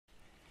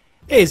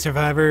Hey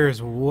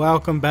survivors,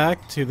 welcome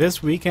back to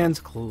this weekend's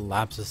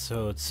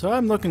Collapsisode. So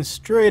I'm looking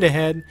straight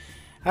ahead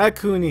at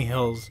Cooney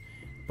Hills,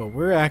 but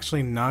we're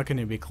actually not going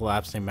to be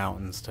collapsing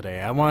mountains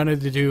today. I wanted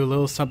to do a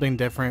little something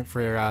different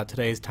for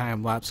today's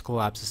time-lapse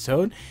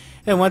Collapsisode.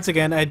 And once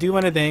again, I do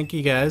want to thank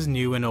you guys,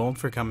 new and old,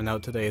 for coming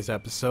out today's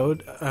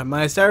episode.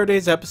 My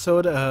Saturday's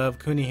episode of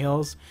Cooney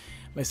Hills,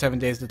 my 7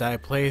 Days to Die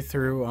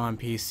playthrough on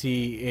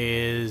PC,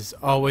 is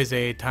always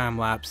a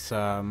time-lapse,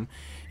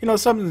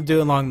 something to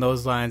do along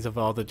those lines of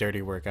all the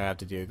dirty work I have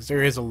to do, because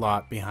there is a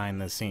lot behind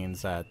the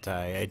scenes that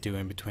I do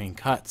in between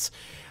cuts.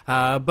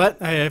 But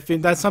if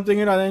that's something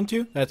you're not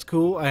into, that's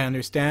cool. I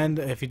understand.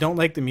 If you don't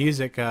like the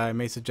music, I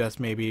may suggest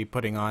maybe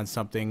putting on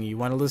something you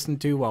want to listen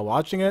to while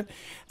watching it.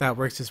 That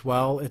works as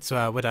well. It's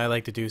what I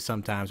like to do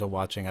sometimes while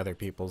watching other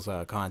people's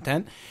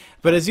content.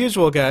 But as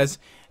usual, guys,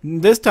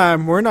 this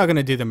time we're not going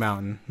to do the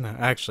mountain. No,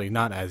 actually,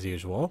 not as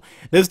usual.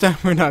 This time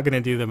we're not going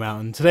to do the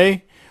mountain.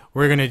 Today,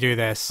 we're going to do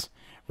this.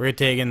 We're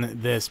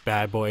taking this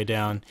bad boy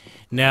down.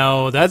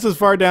 Now, that's as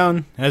far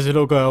down as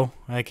it'll go.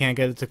 I can't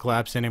get it to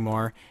collapse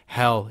anymore.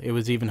 Hell, it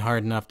was even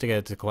hard enough to get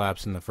it to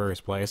collapse in the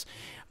first place.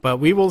 But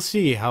we will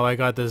see how I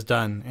got this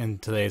done in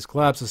today's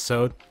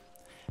Collapsisode.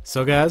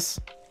 So guys,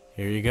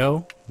 here you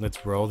go.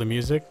 Let's roll the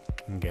music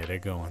and get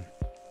it going.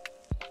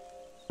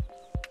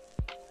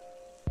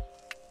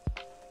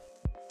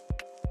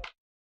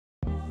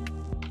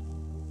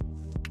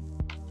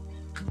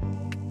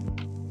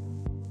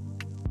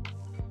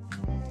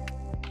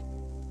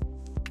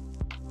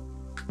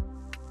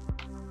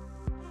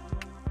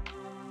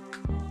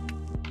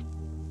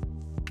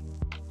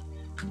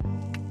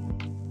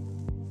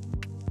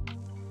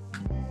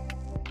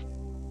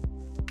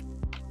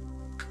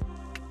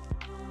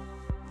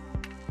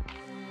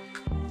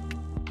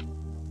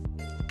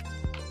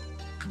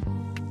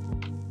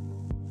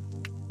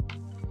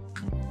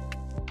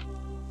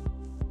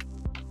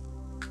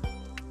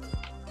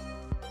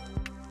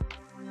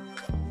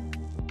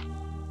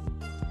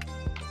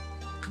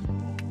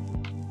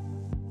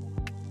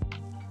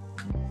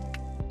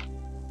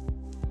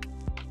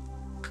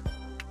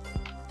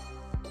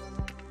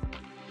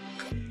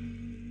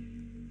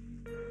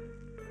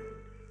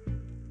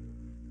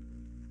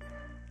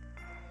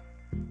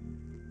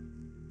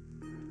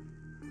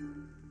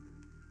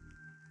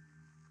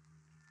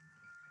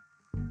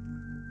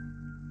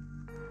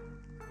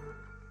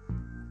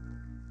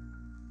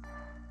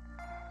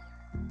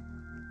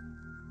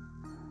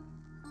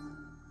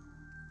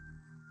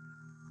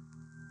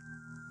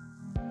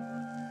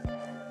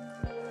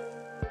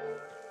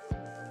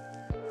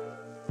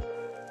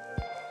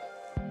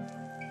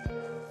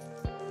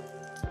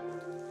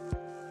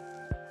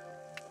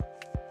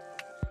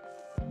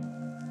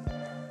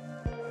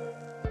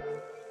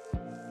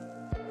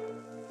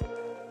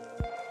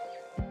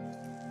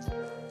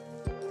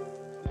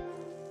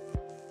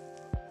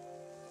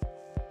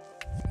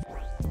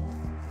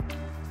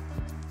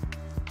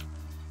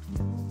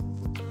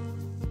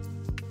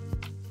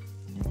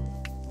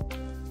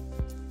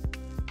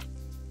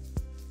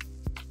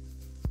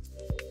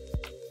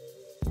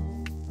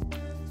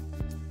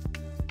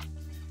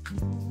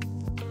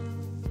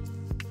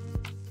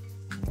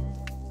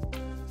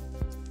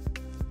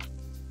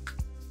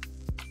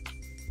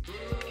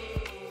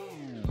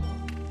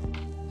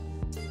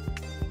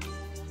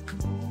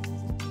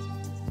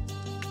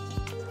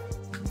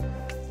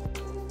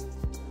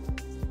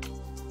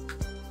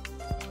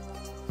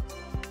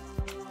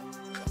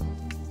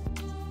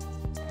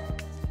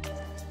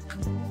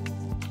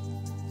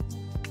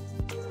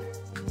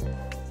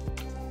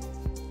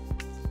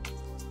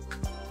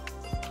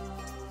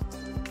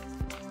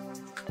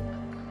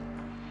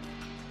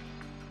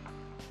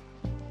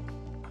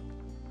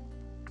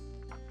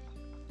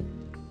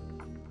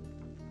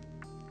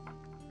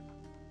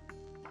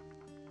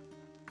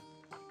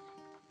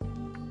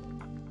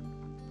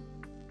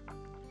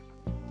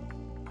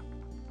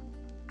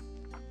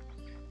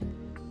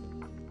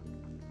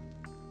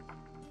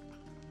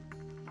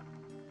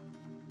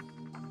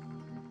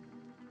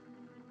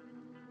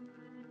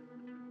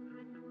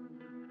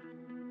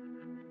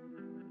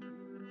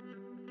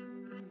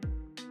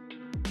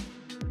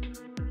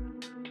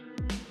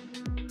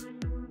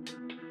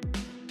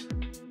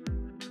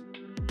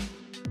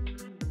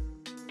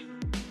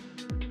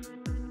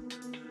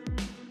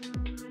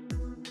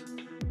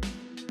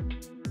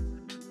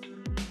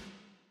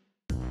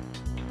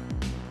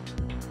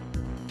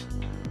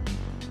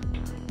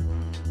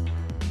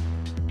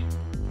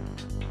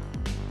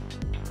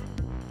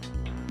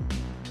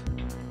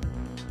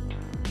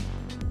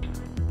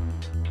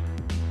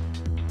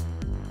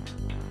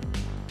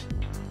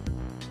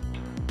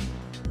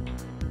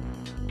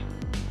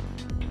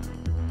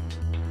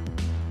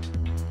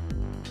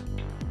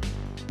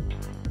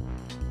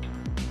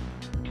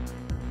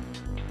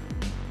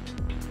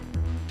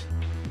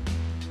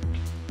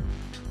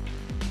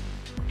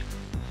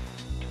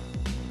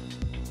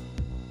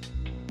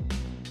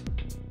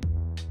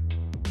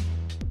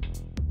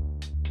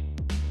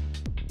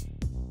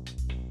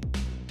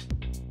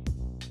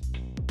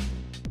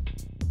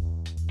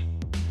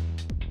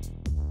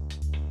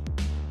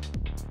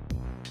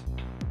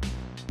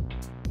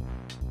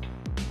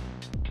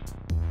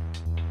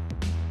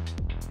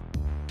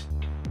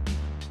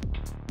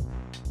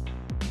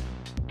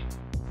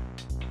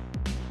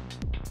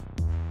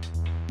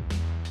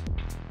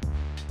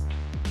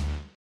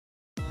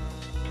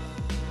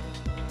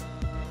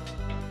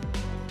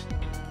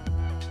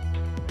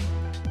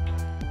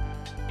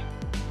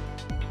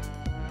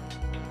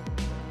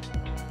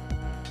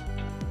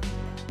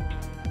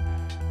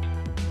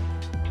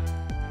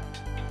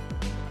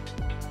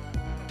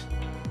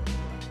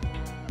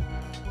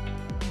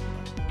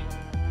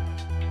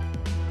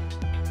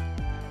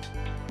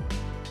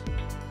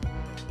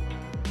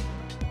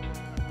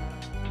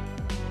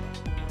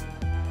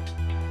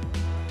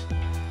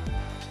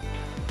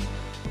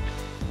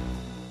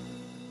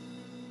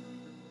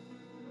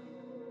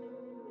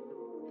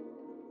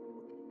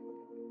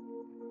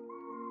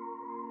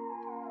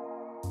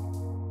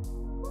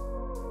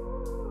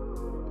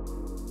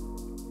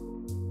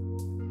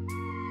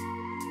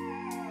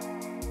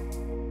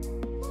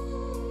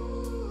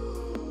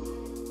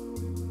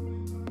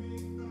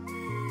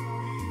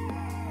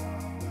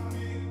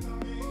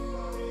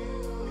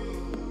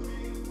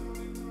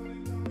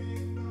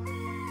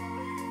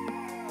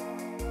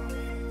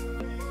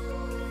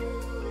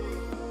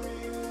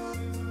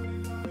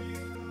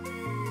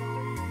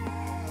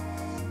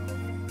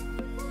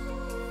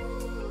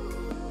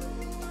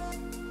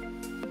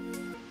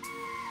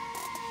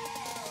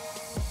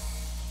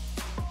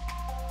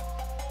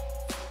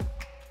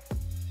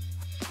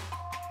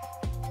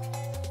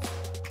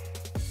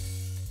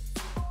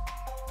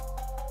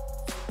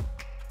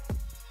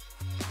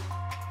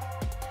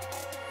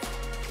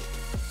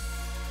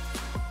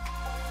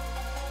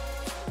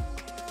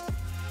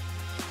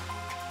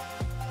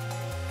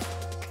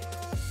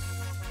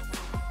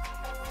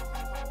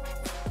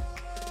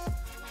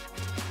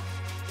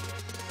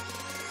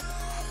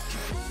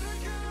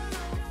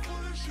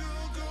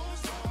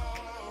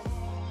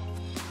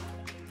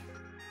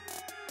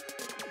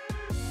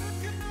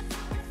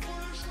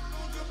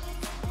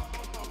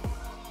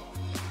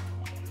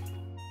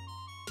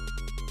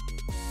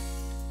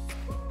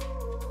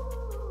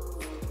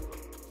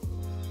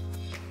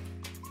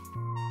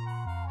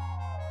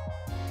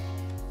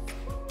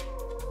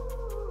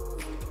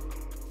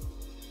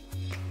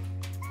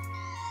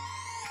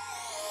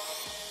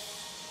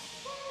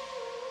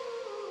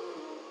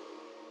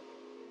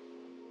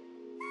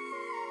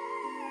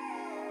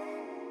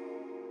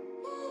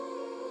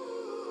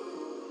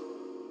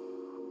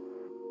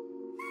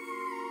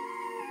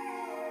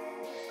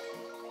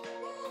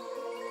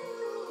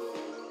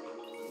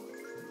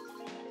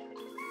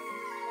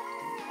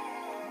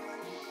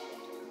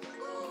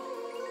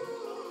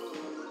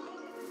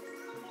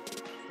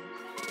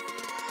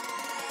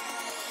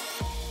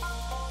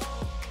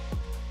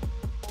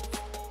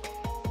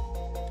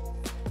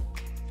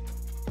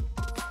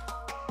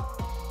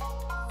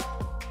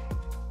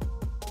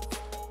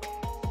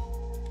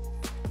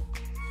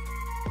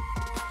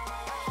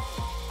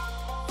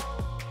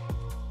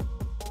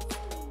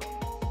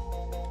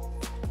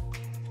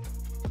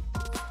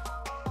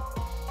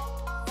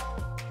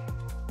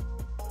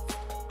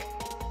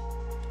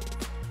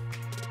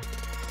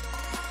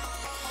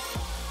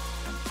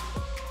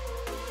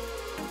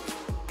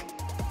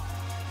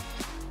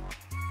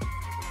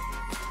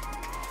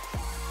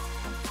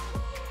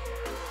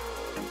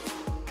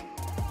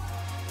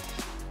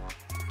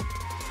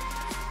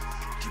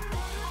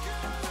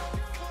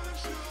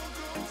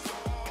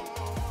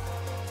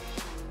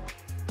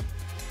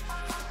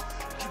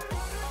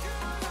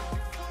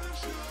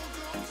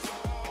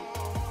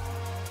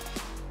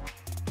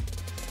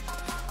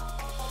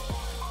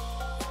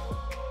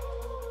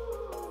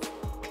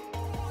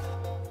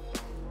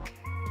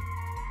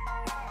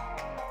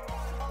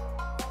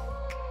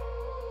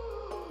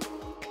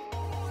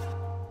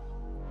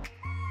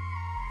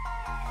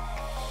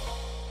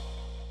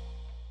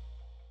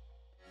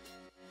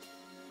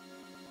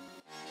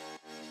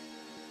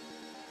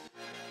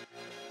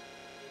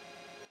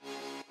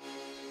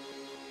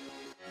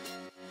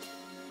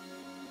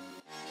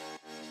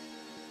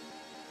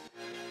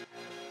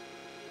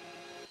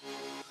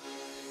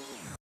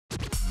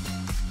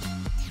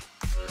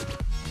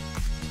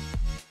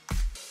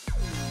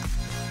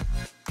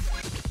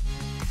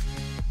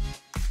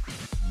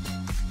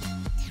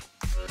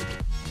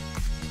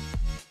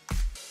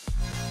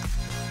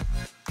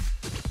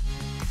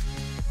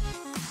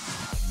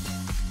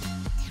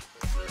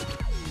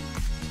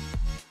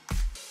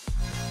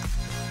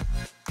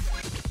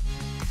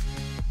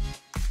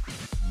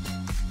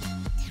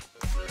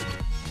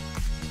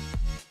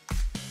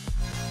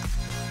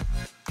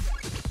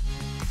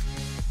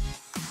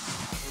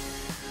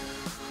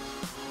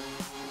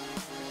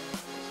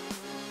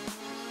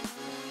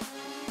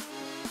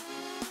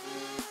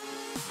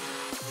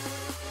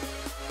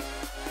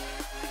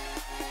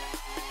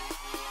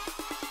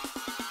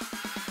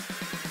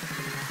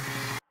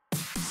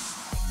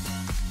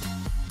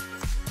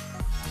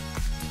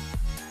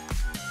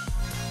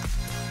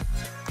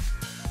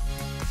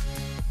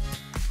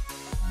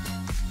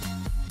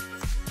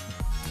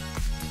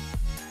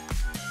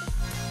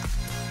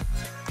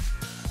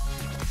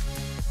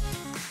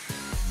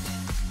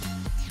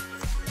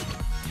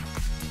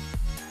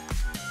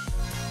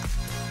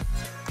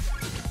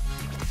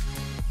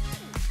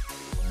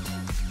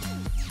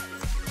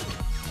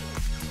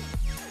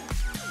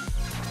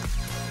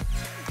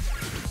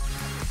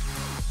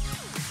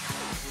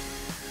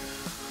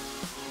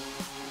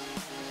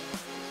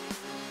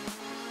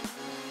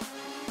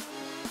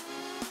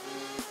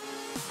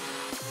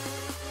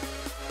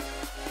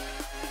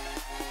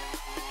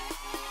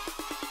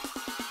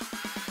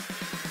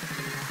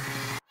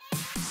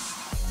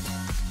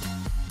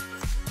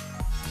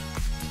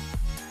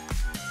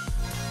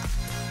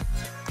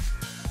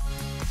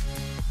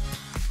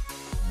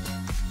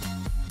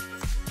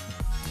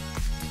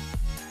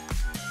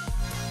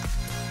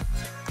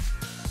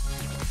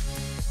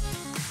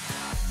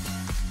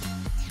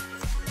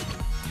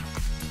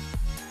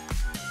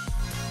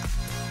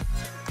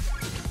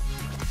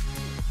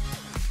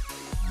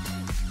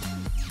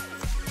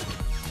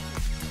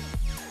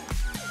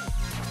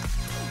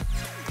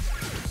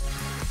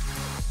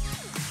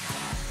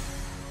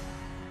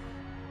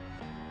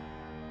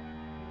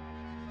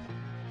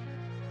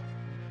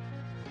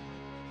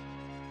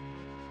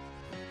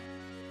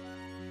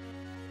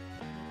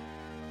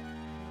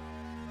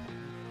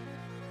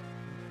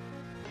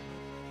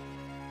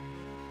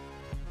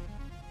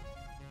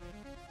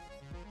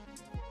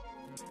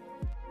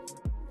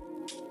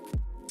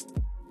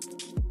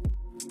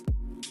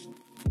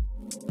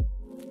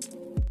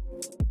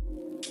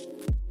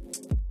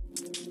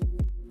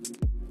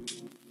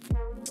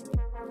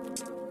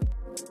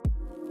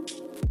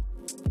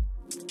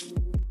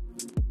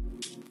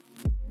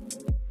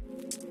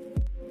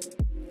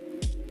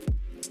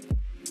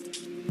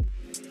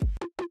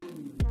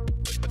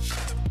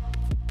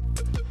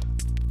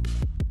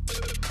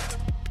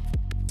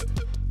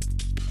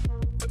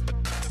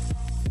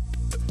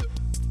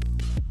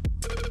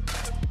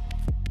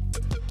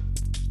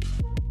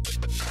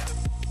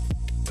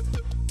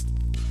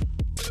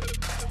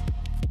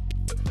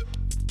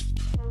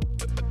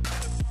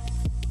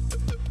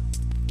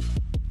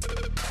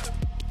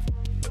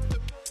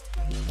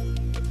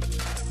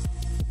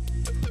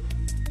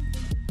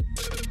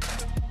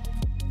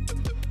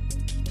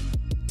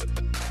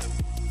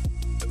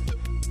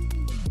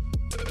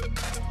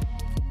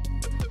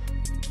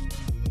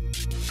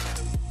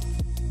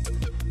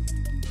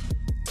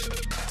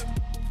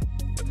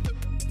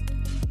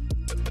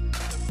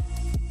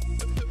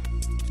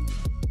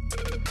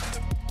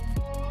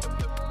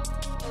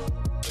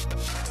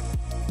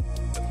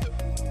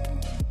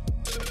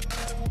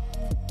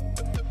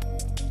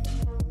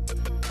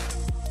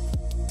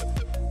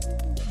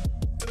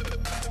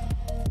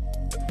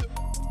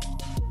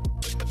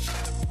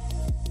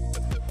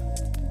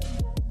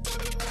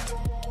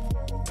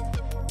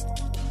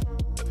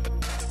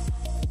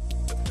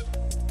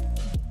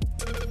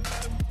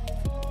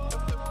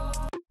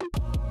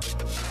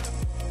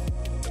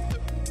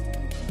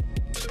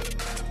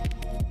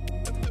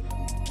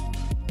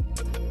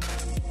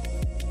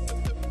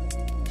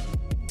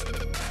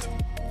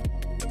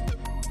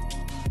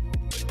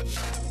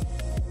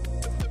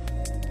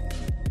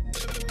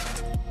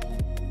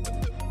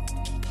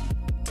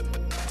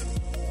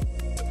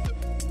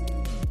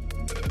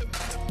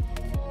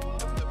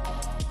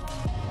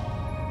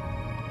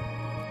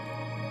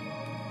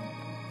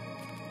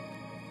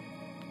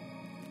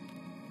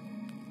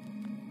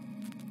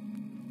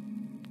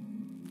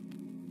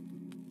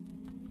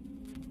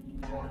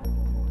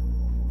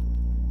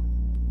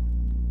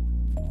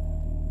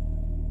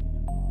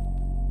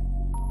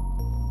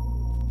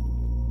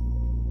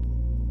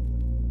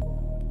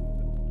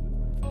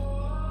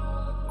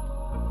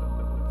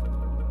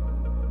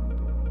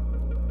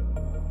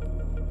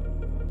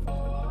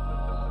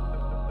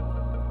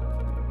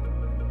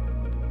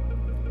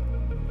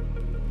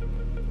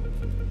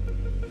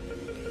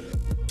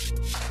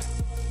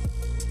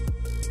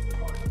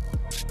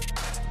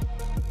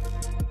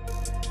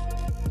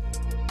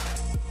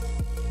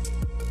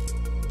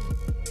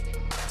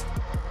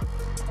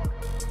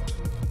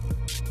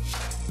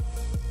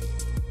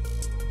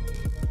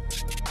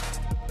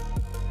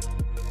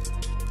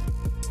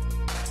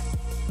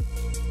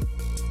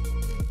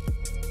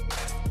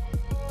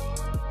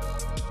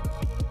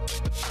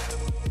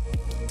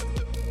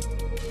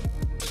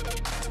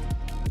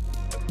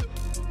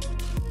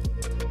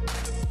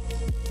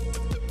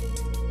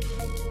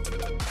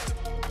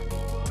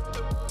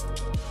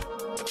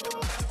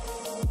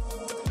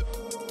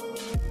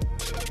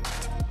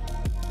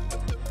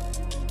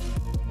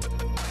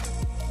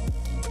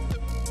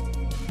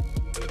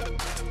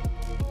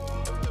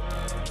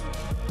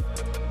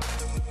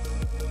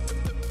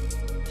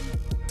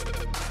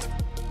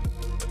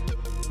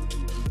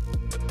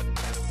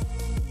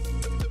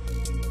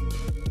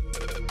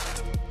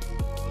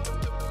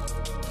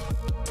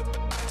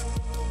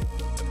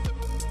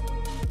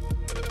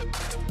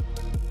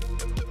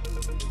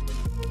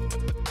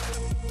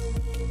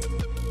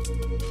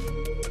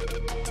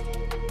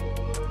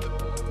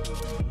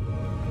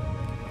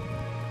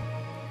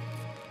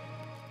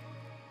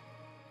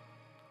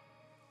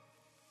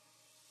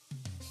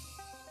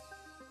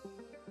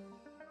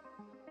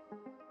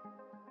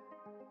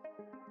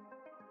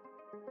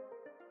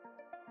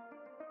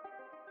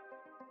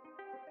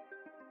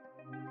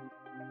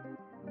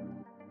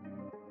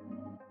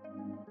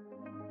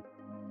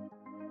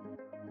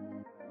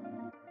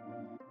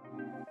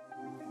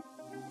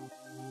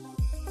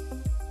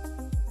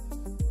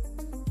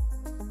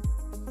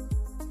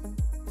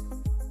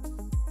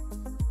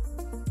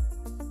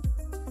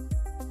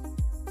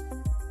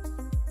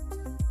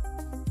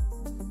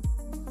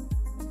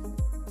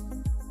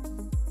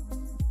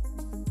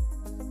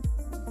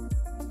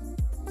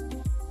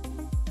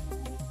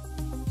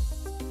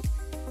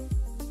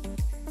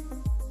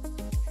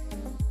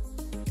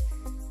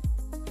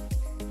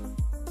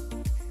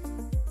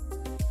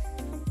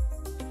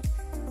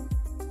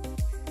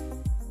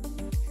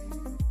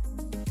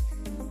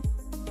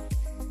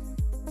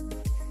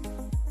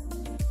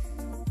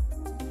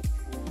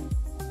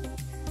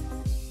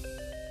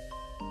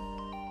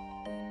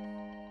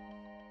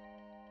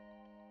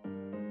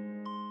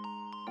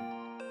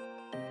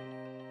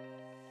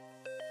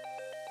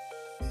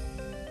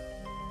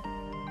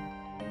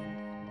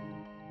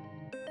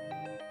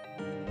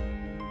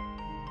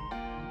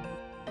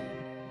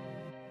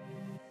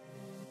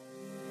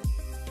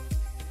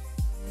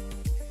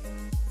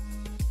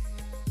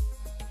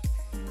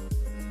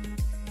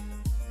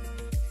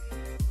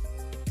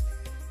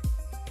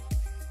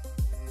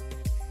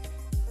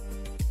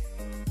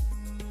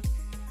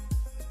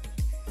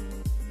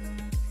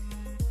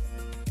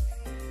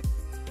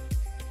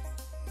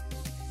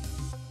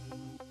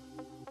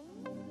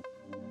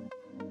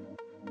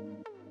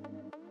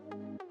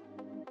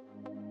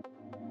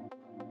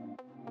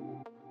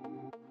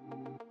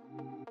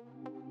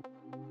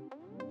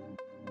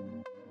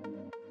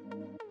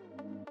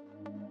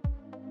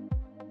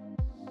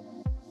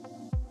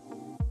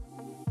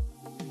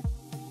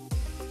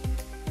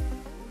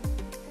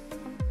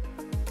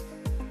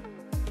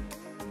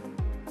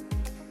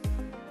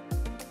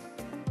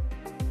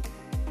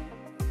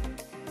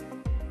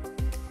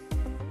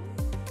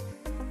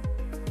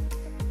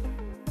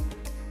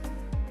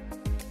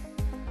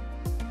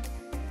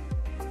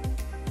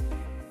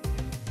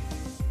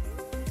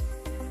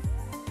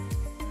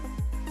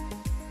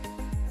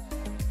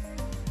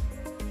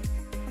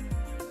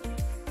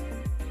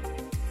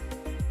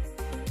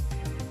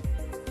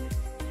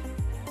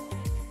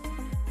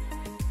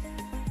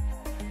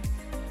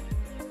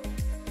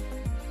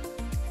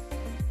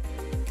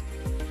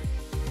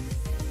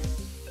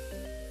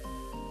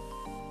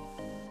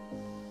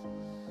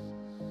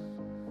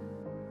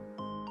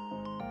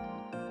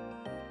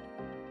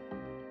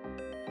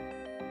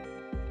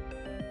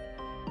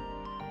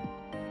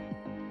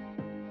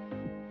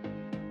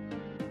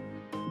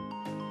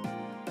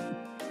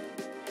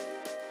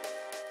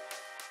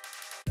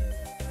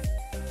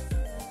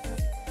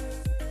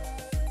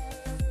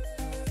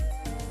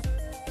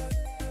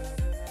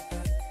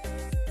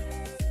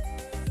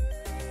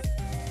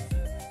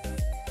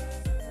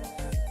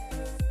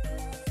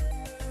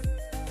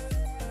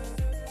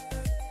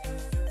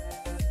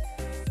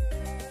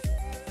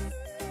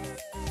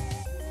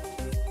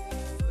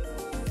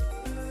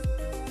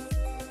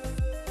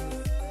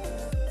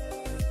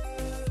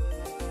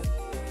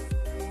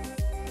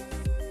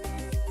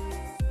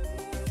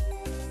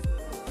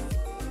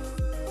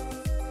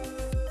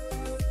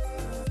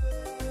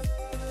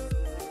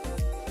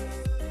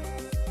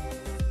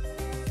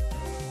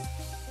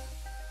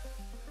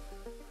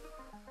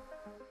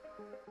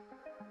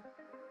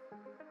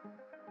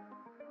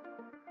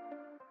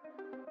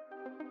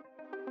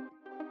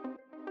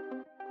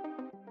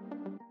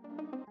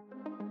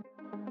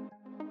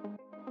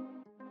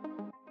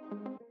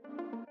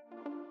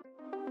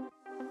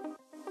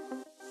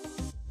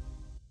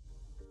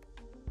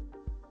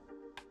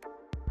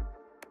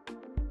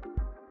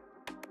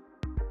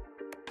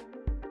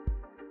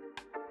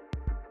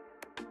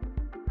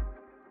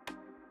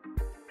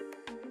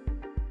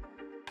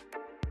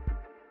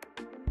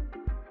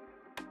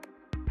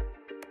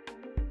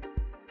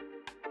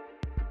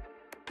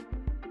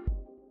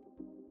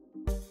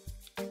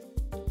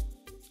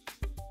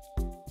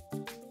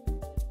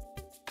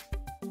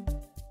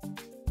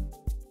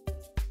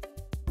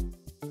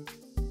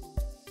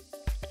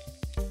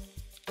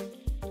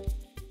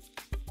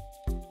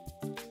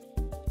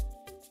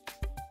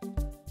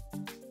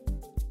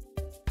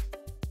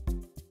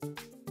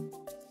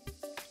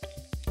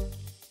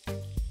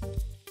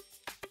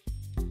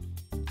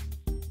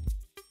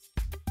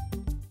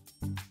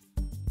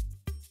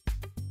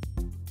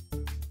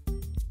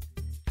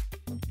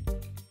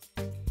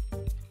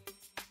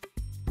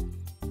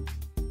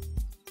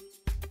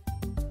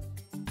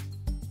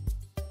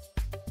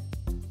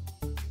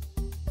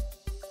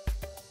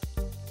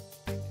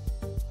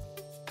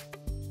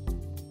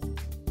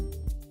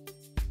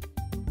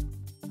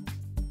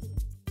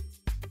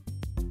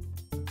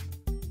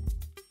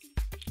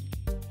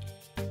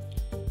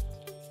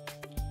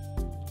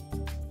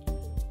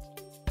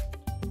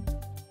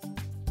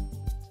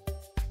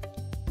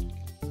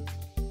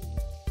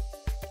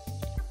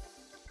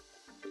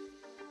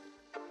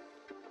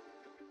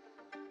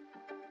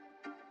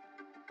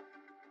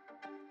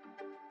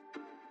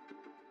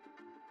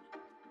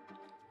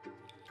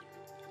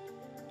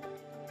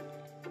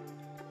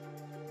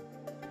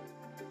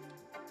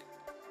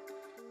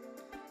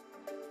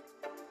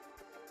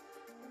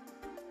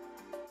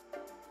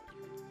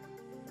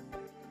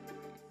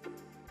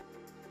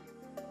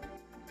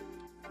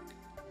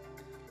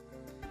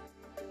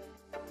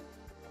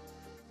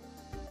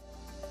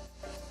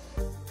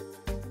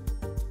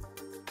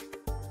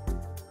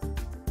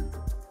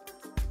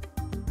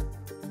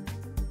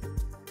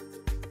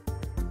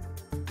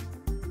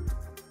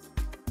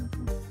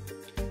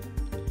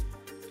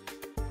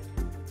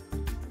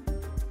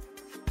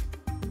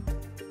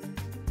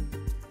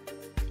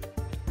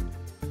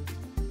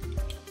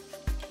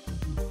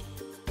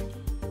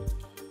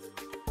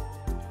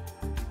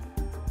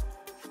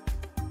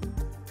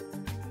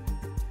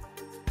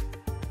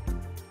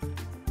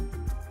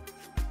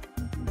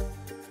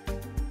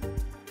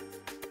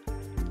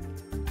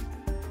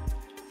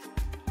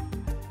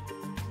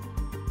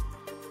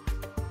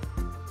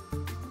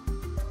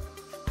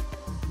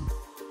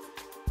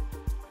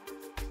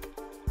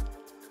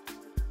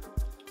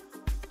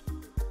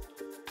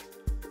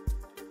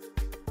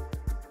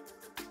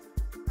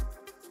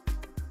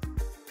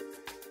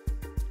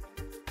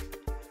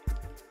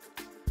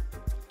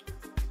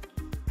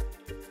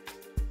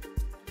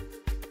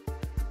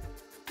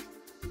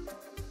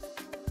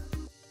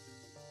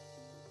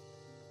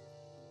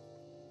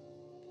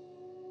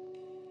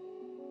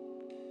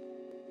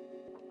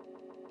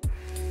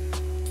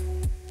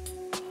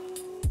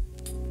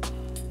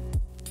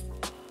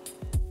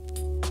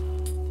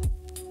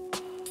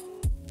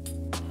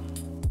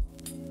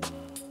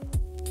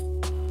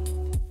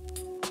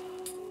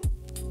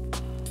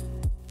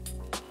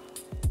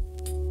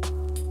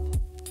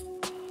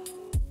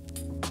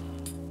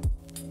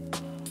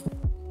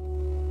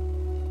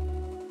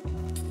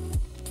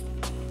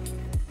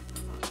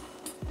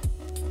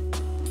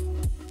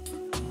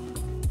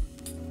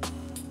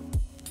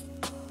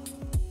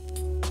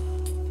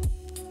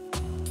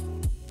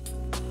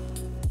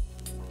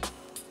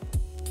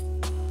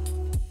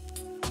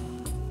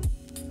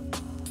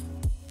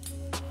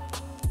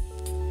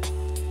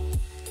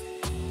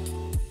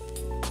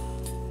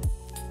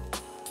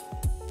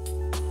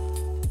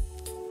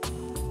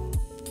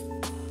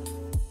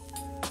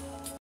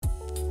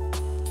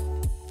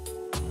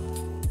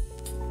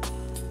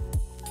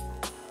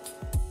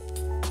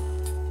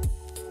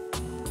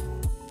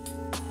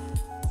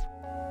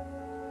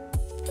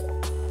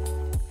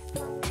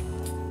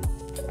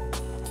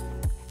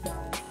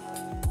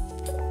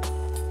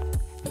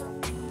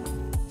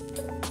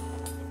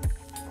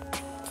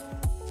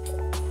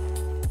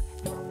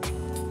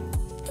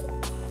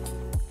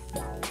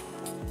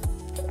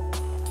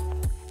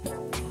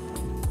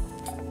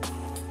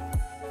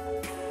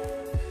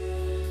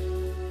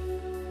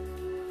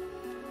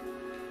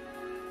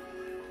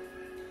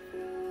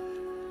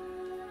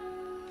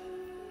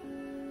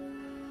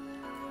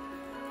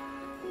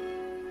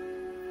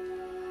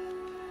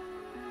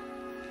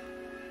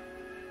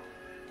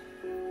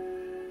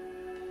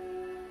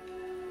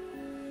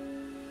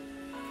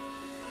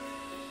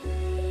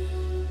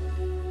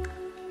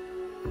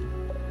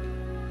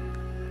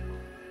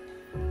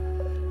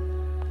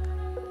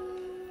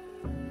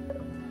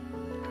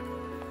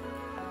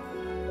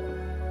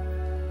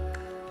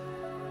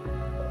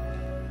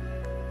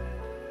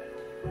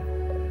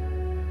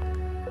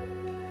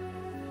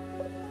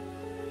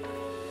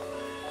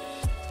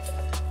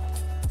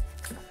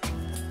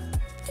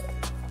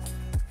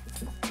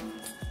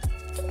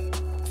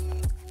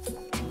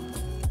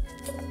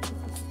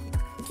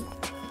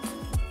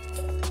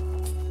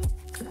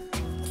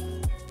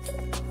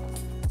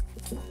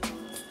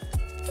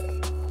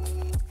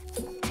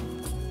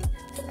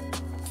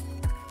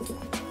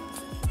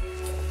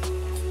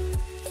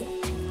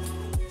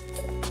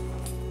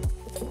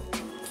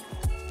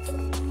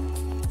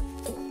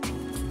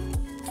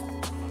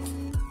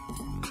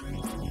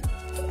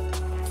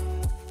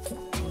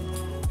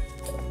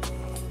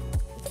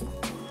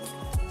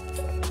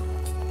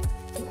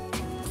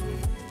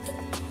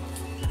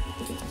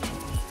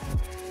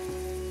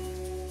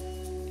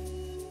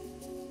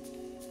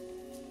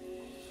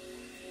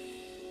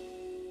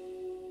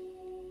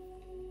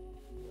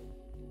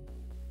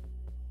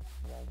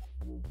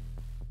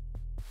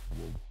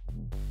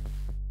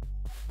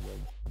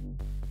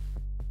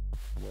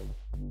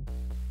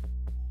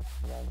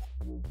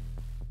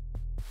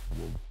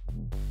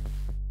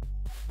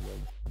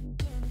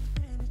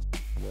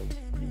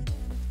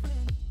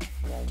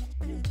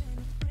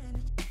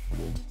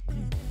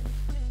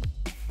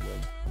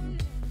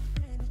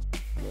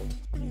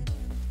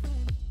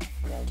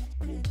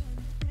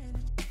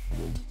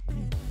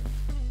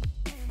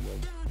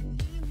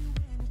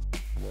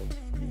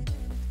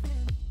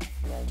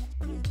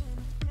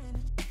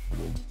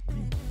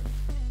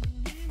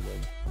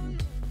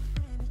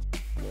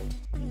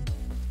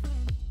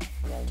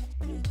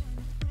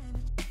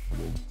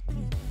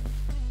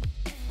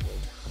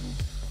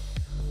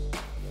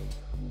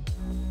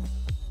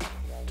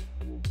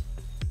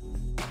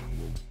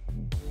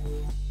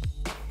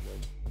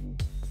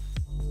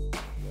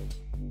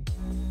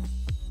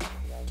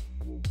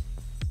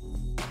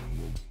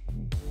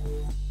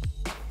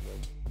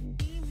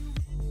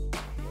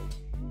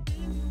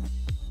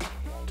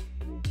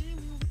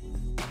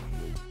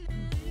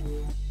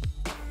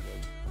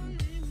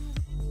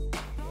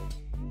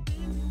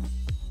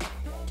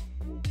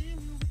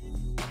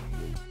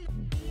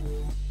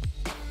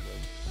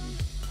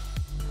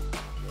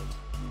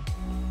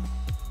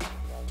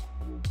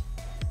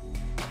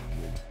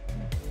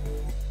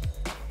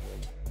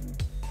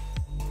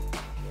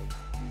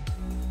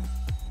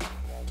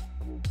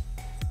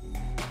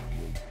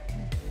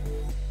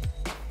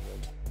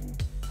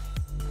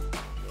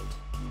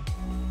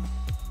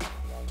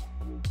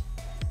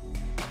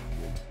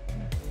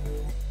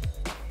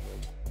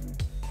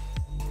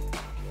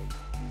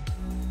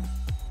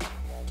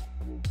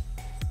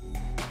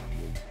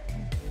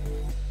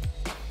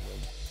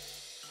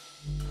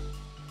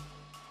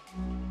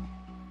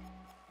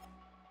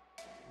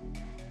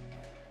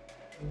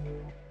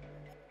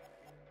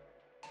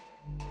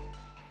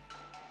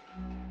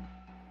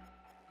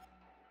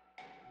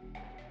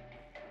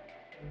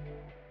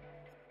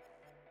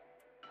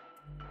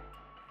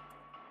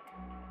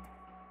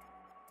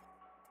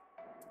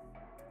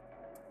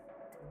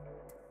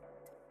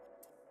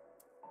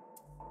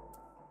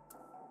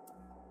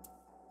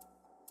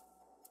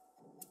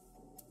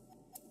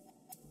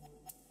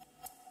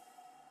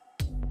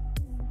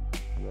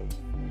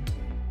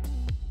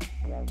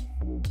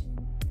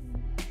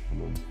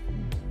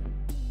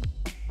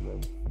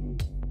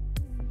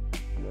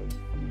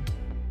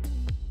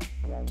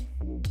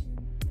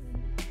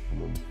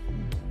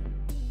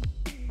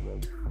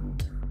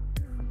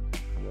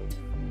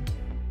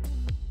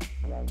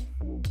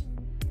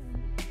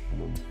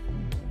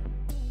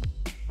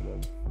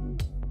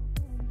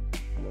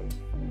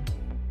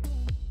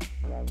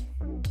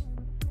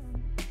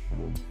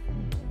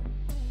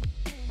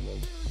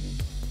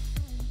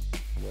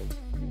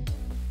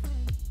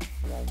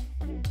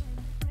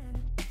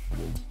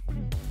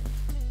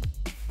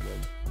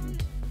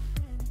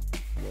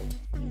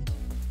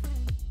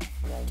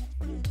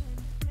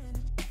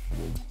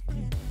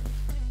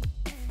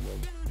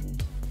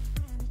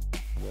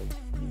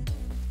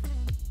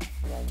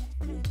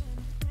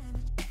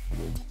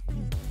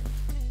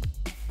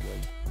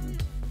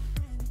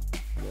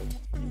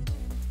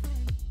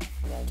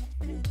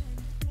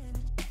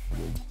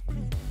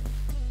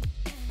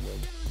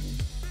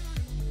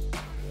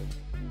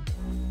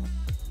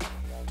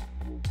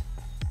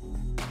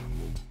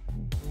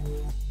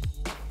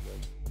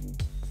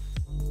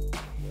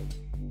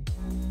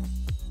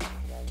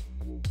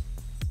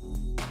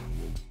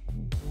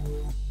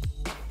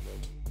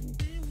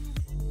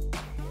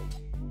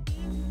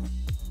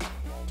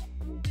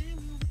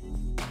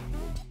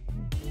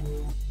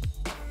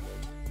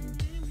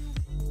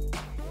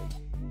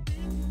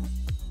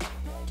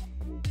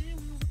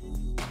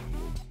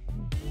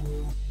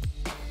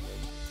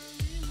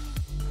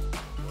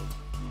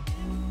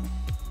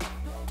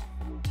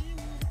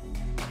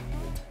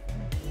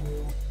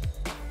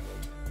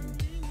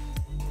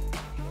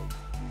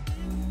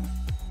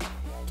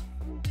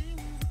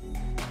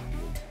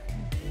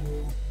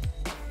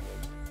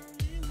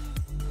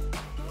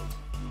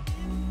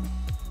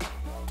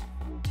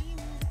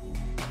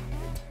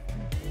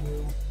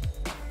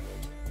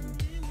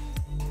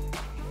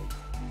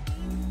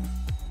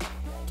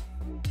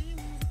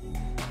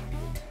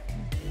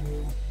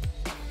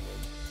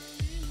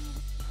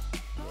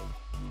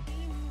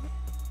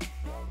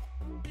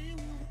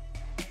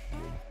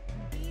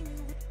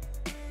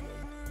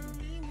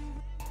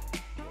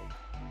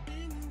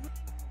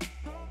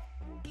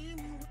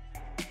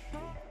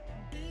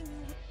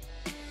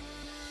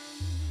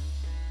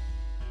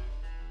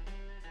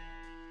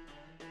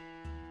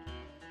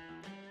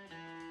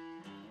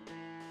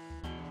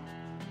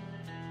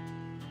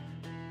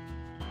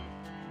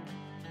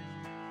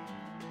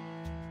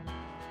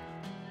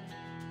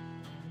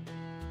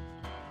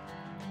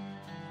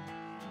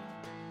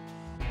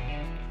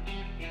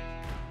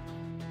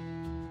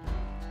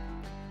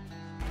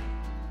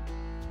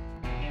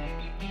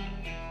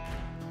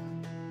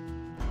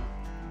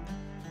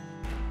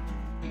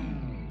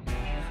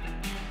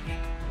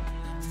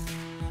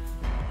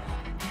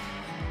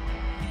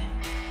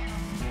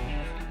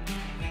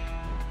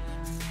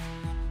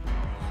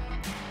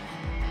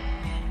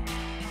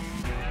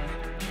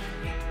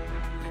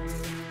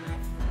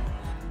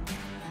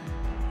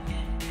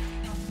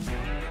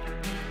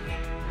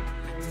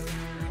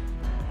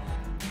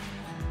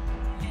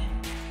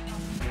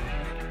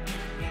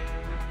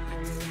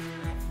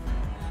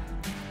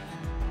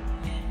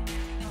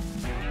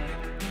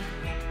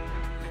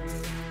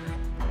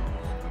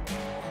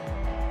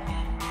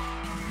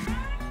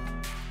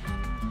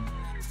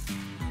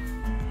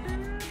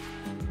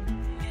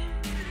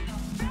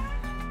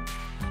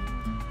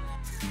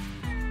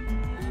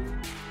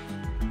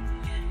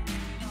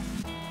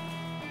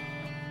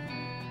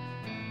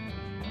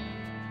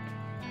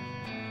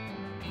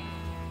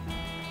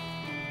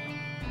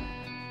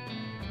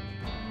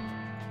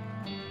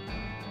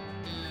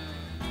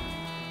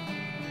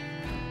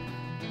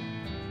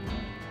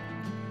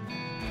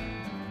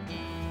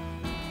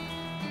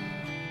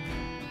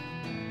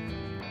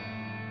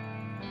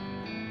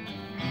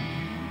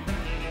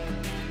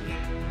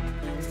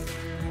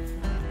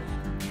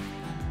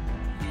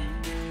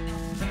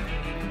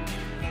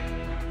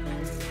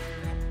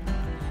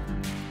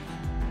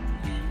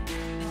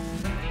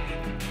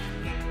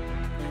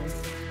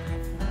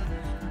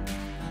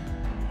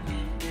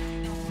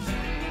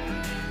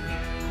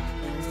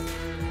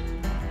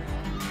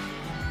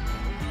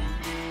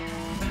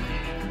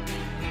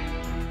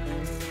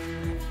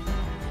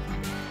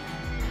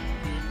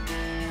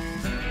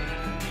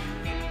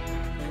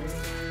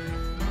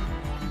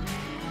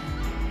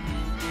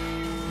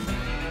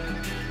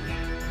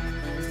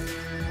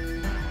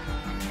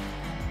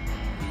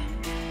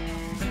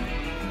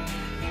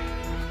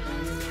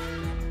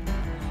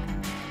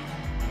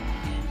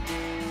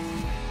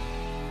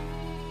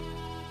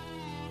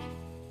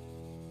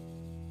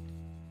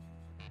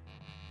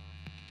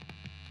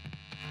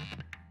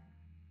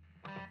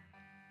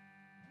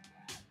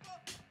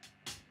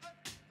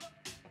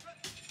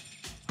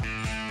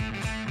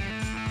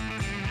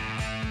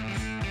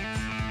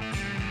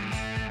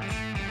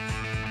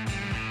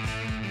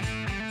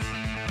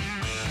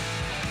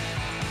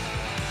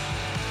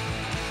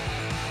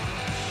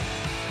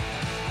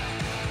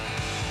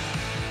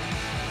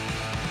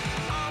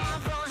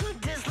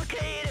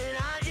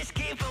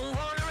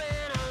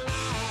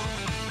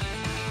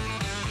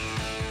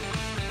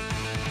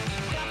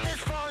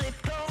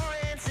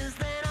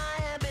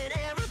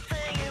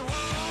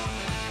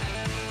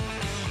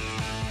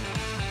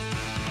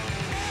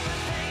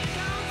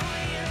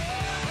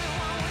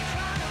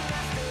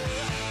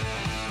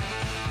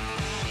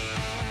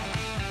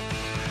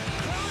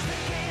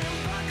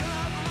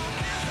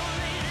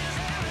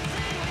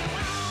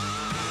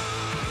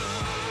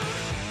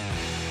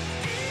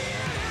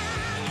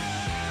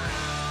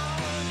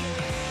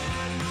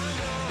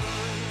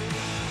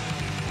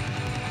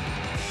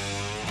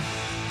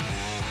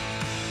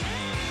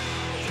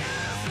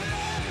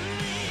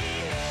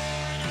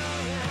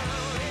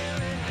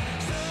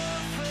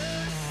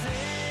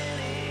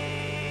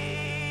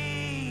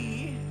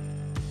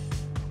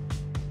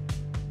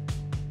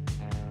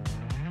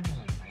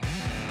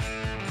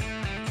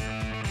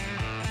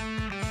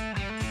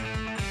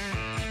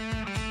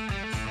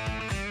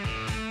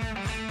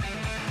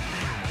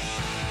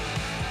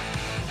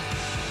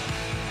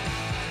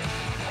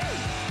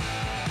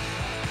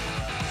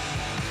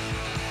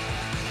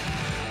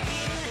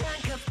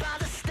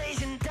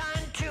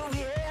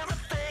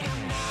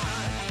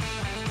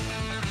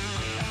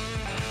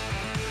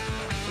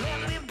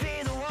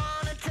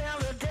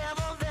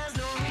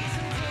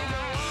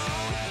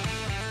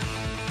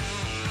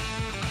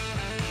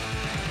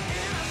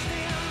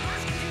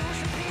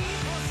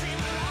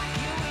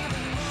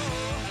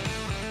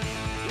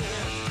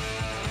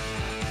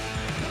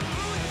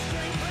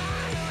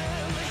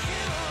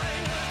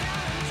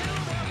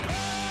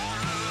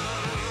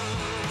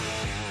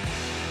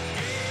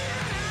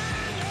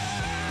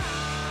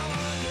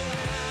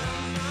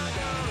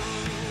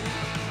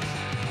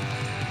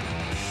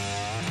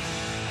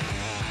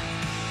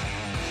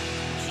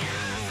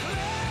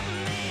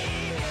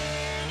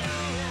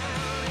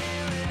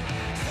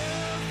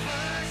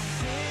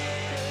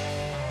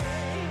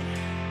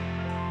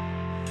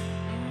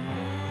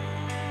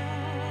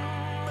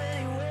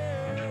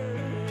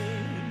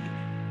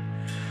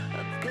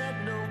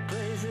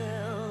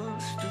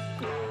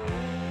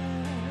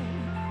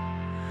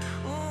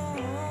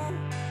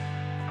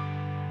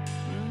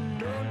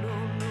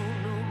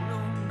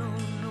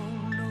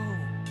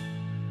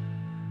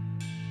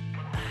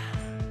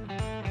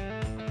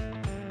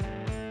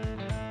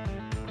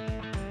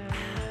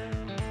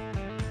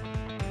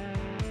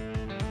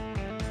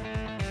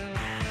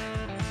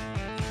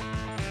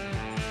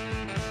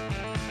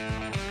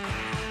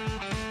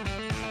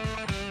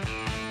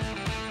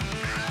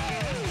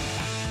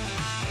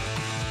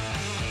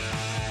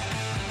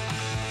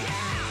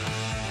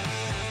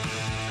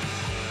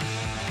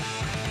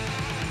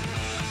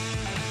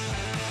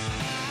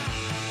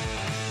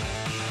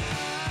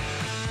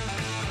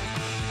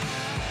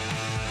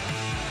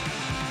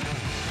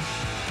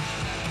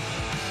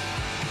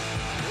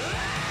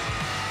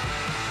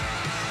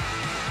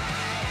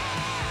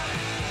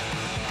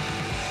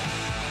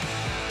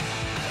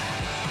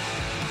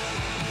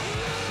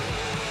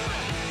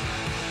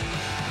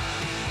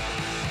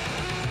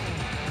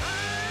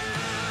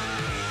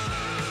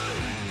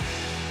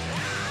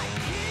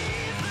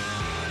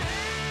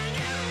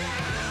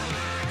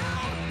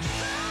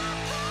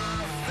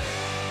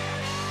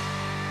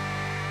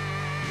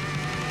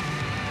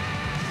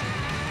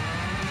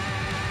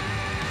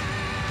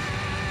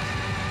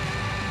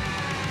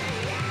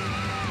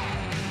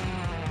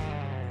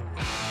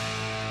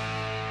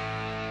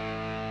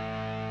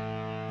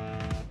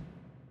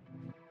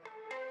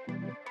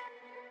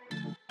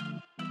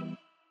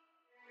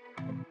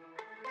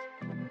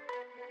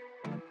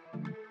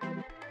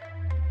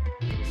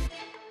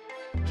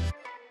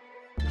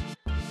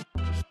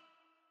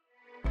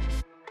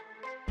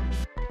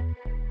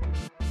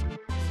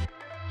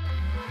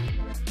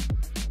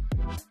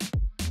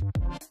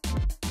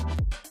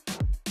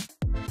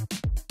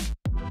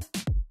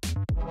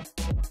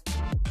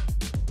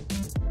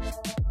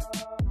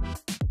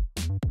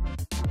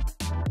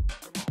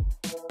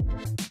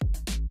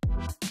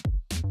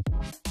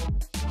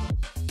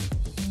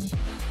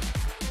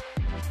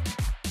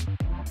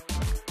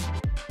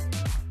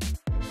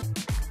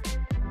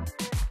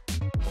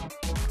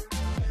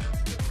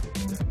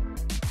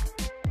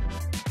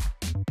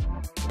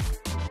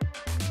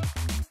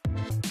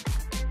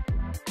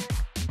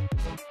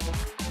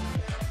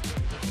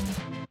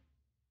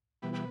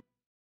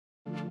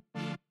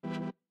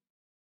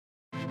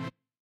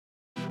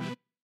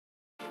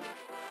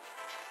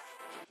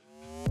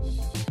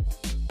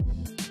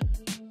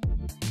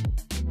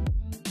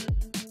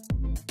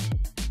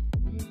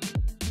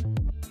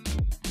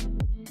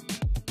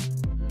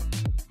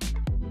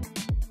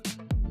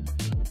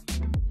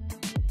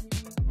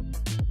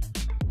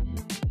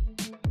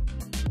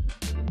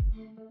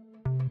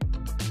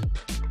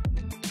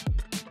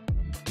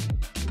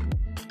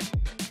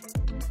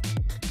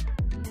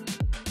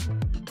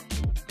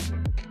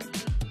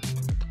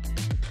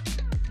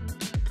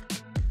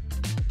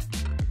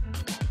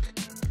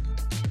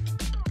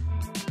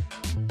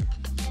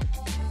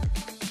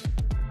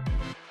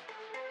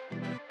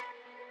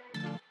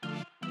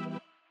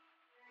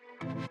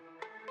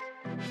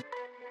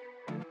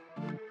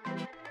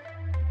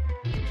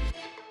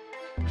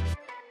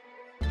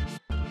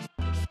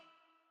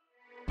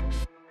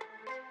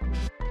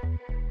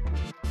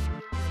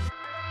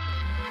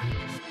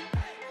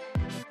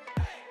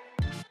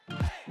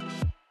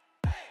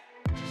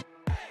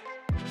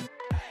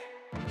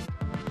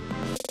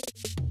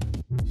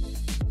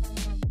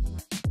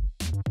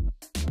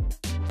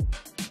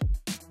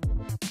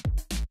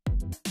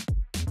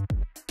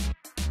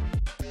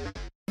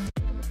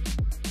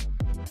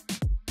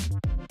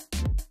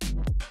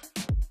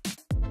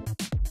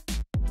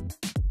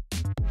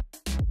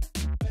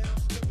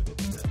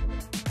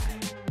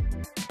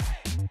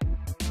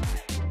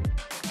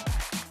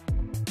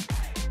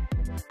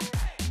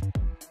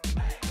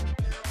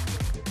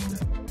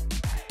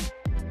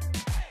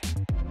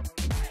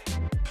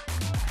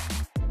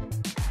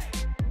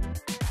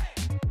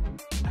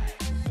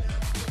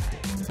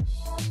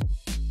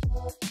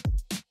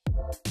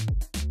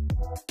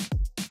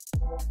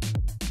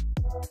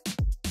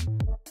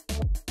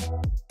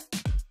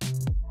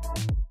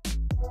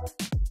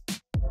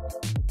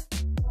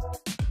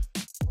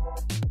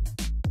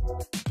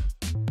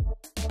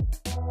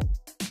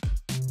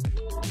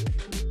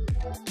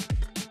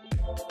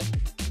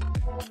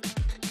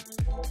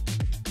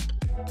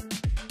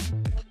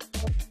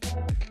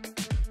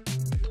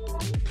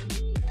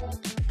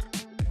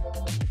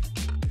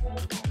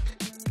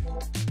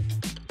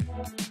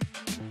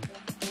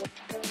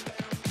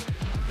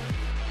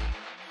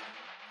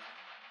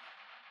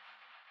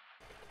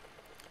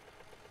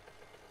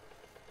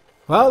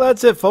 Well,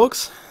 that's it,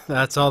 folks.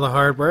 That's all the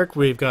hard work.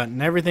 We've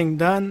gotten everything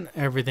done,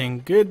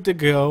 everything good to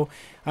go.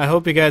 I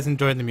hope you guys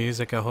enjoyed the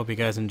music. I hope you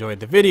guys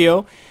enjoyed the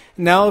video.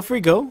 Now, if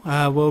we go,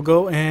 we'll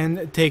go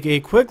and take a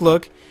quick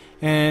look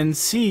and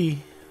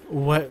see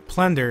what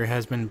plunder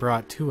has been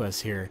brought to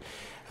us here.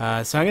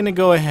 So I'm going to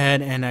go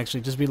ahead and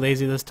actually just be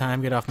lazy this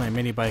time, get off my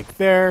mini bike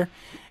there,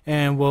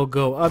 and we'll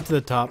go up to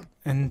the top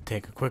and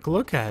take a quick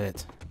look at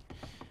it.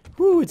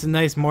 Woo, it's a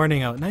nice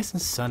morning out, nice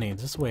and sunny,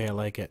 just the way I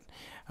like it.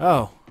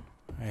 Oh,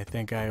 I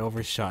think I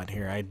overshot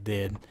here. I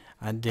did.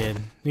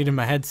 Needed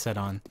my headset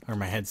on, or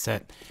my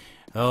headset.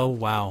 Oh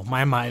wow,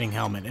 my mining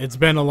helmet. It's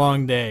been a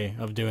long day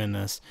of doing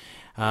this.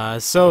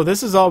 So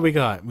this is all we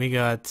got. We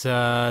got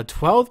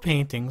 12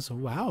 paintings.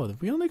 Wow,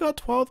 we only got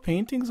 12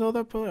 paintings? Oh,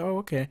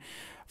 okay.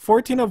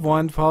 14 of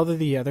one, 12 of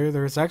the other.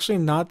 There's actually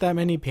not that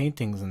many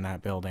paintings in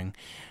that building.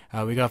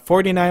 We got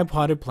 49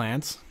 potted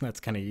plants. That's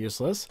kind of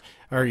useless.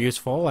 Or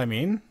useful, I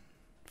mean,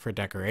 for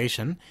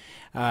decoration.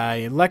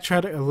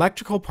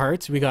 Electrical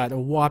parts, we got a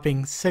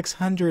whopping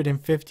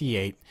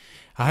 658.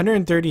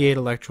 138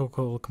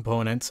 electrical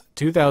components,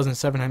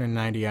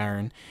 2,790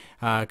 iron,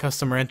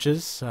 custom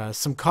wrenches,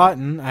 some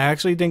cotton. I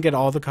actually didn't get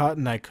all the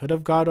cotton I could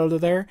have got out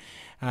of there.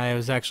 I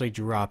was actually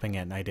dropping it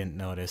and I didn't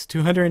notice.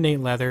 208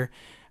 leather,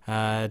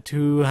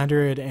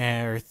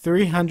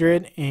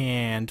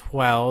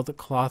 312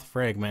 cloth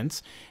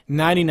fragments,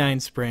 99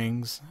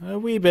 springs, a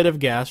wee bit of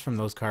gas from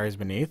those cars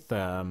beneath,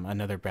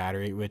 another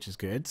battery, which is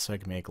good, so I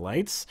can make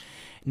lights,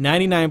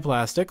 99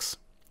 plastics,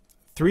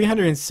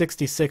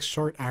 366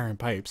 short iron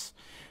pipes,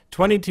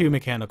 22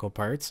 mechanical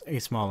parts, a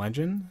small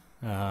engine,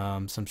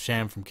 some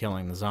sham from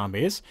killing the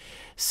zombies,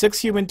 6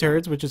 human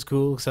turds, which is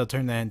cool because I'll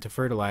turn that into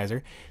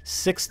fertilizer,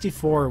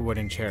 64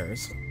 wooden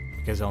chairs,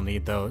 because I'll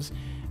need those,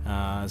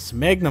 some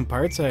magnum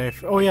parts,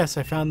 oh yes,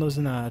 I found those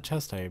in a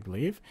chest, I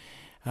believe.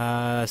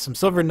 Some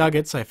silver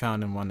nuggets I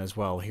found in one as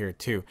well here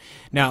too.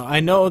 Now, I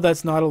know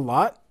that's not a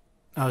lot.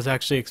 I was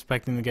actually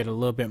expecting to get a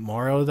little bit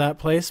more out of that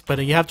place,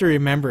 but you have to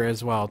remember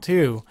as well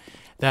too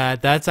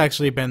that that's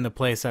actually been the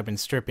place I've been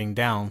stripping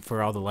down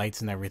for all the lights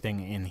and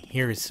everything in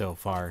here so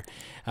far.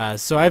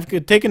 So I've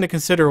taken a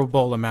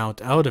considerable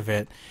amount out of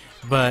it,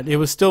 but it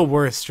was still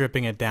worth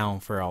stripping it down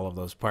for all of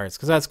those parts,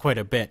 because that's quite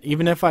a bit.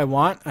 Even if I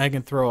want, I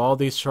can throw all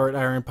these short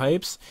iron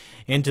pipes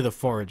into the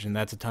forge, and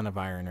that's a ton of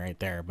iron right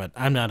there, but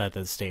I'm not at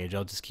this stage.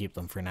 I'll just keep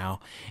them for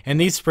now.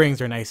 And these springs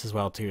are nice as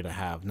well too to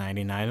have.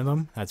 99 of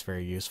them, that's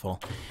very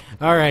useful.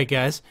 Alright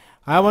guys,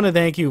 I want to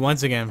thank you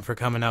once again for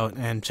coming out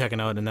and checking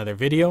out another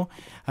video.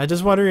 I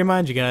just want to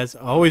remind you guys,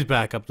 always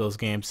back up those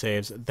game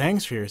saves.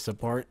 Thanks for your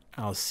support.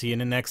 I'll see you in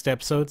the next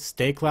episode.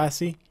 Stay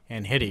classy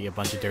and hit it, you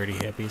bunch of dirty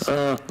hippies.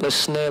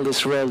 Let's nail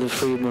this rail to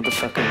free,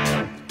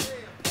 motherfucker.